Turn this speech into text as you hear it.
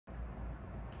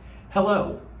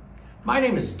Hello, my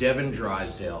name is Devin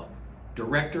Drysdale,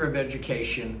 Director of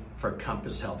Education for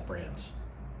Compass Health Brands.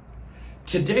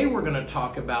 Today we're going to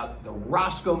talk about the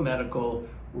Roscoe Medical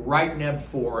Riteneb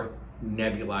 4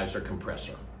 nebulizer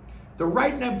compressor. The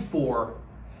Riteneb 4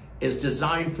 is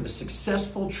designed for the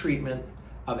successful treatment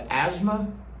of asthma,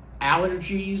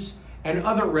 allergies, and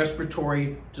other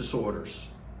respiratory disorders.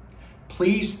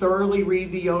 Please thoroughly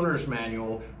read the owner's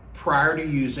manual prior to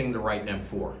using the Riteneb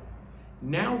 4.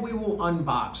 Now we will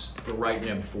unbox the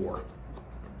Riteneb 4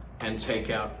 and take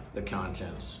out the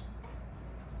contents.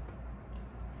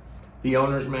 The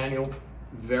owner's manual,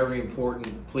 very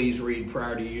important. Please read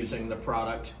prior to using the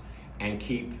product and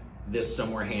keep this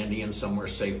somewhere handy and somewhere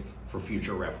safe for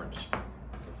future reference.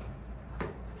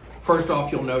 First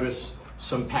off, you'll notice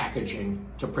some packaging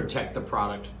to protect the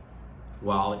product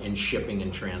while in shipping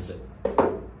and transit.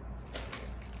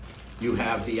 You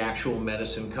have the actual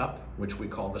medicine cup, which we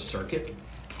call the circuit,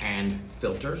 and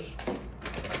filters.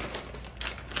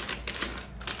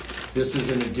 This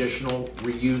is an additional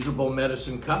reusable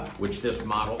medicine cup, which this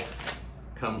model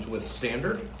comes with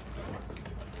standard,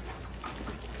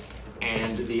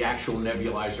 and the actual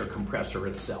nebulizer compressor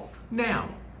itself. Now,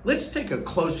 let's take a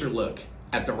closer look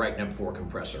at the Riteneb 4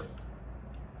 compressor.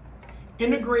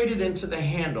 Integrated into the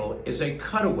handle is a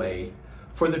cutaway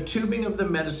for the tubing of the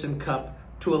medicine cup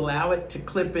to allow it to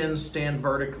clip in, stand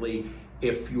vertically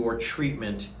if your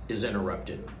treatment is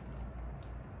interrupted.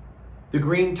 The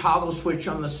green toggle switch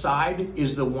on the side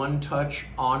is the one-touch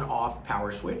on-off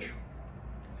power switch.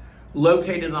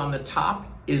 Located on the top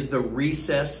is the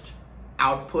recessed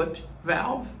output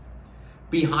valve.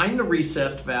 Behind the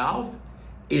recessed valve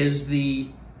is the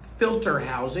filter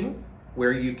housing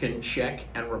where you can check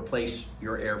and replace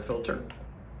your air filter.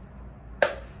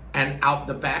 And out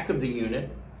the back of the unit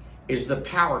is the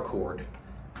power cord,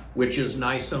 which is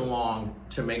nice and long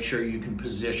to make sure you can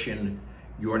position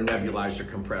your nebulizer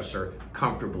compressor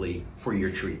comfortably for your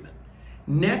treatment.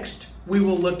 Next, we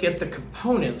will look at the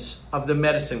components of the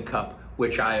medicine cup,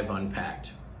 which I have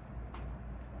unpacked.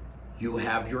 You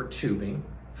have your tubing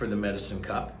for the medicine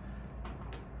cup,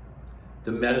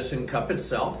 the medicine cup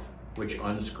itself, which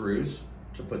unscrews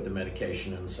to put the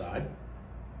medication inside.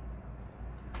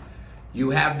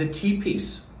 You have the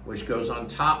T-piece, which goes on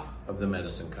top of the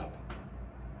medicine cup.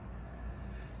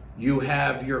 You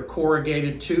have your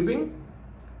corrugated tubing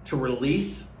to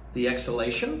release the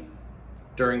exhalation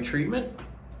during treatment,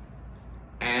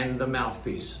 and the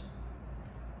mouthpiece,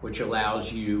 which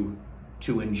allows you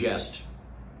to ingest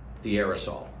the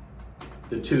aerosol.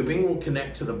 The tubing will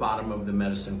connect to the bottom of the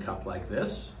medicine cup like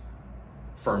this,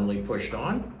 firmly pushed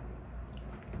on,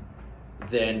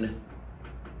 then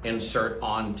insert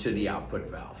onto the output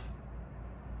valve.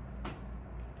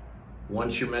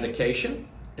 Once your medication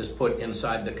is put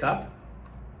inside the cup,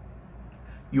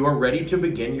 you are ready to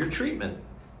begin your treatment.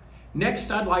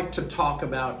 Next, I'd like to talk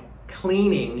about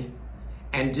cleaning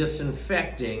and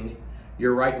disinfecting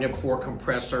your Riteneb 4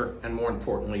 compressor, and more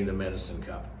importantly, the medicine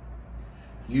cup.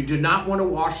 You do not want to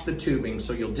wash the tubing,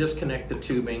 so you'll disconnect the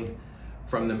tubing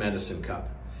from the medicine cup.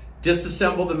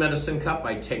 Disassemble the medicine cup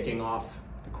by taking off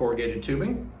the corrugated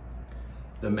tubing,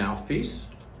 the mouthpiece,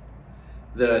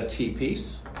 the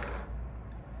T-piece,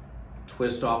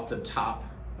 twist off the top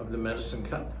of the medicine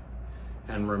cup,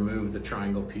 and remove the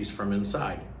triangle piece from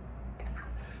inside.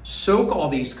 Soak all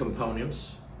these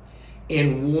components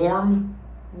in warm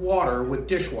water with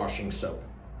dishwashing soap.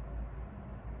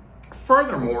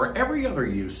 Furthermore, every other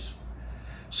use,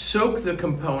 soak the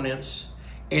components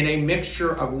in a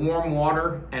mixture of warm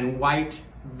water and white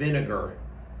vinegar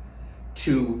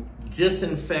to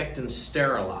disinfect and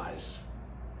sterilize.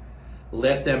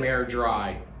 Let them air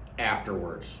dry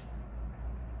afterwards.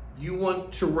 You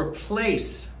want to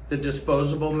replace the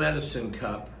disposable medicine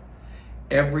cup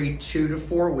every 2 to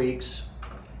 4 weeks,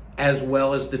 as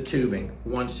well as the tubing.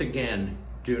 Once again,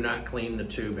 do not clean the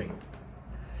tubing.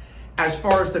 As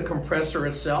far as the compressor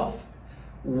itself,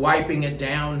 wiping it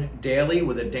down daily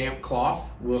with a damp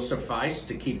cloth will suffice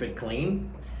to keep it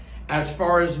clean. As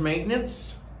far as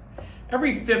maintenance,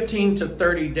 every 15 to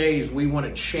 30 days, we want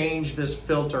to change this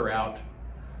filter out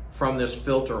from this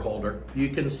filter holder. You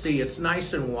can see it's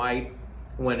nice and white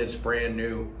when it's brand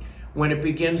new. When it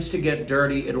begins to get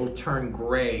dirty, it'll turn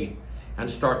gray and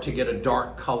start to get a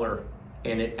dark color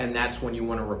in it, and that's when you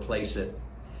want to replace it.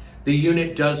 The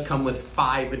unit does come with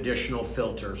 5 additional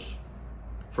filters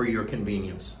for your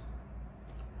convenience.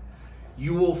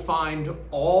 You will find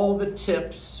all the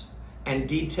tips and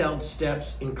detailed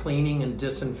steps in cleaning and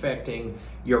disinfecting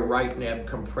your Riteneb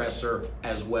compressor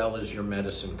as well as your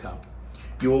medicine cup.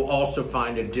 You will also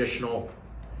find additional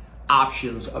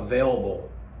options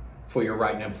available for your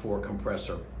Riteneb 4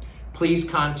 compressor. Please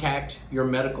contact your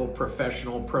medical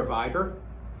professional provider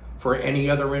for any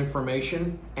other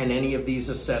information and any of these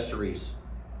accessories.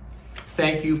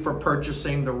 Thank you for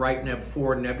purchasing the Riteneb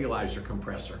 4 nebulizer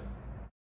compressor.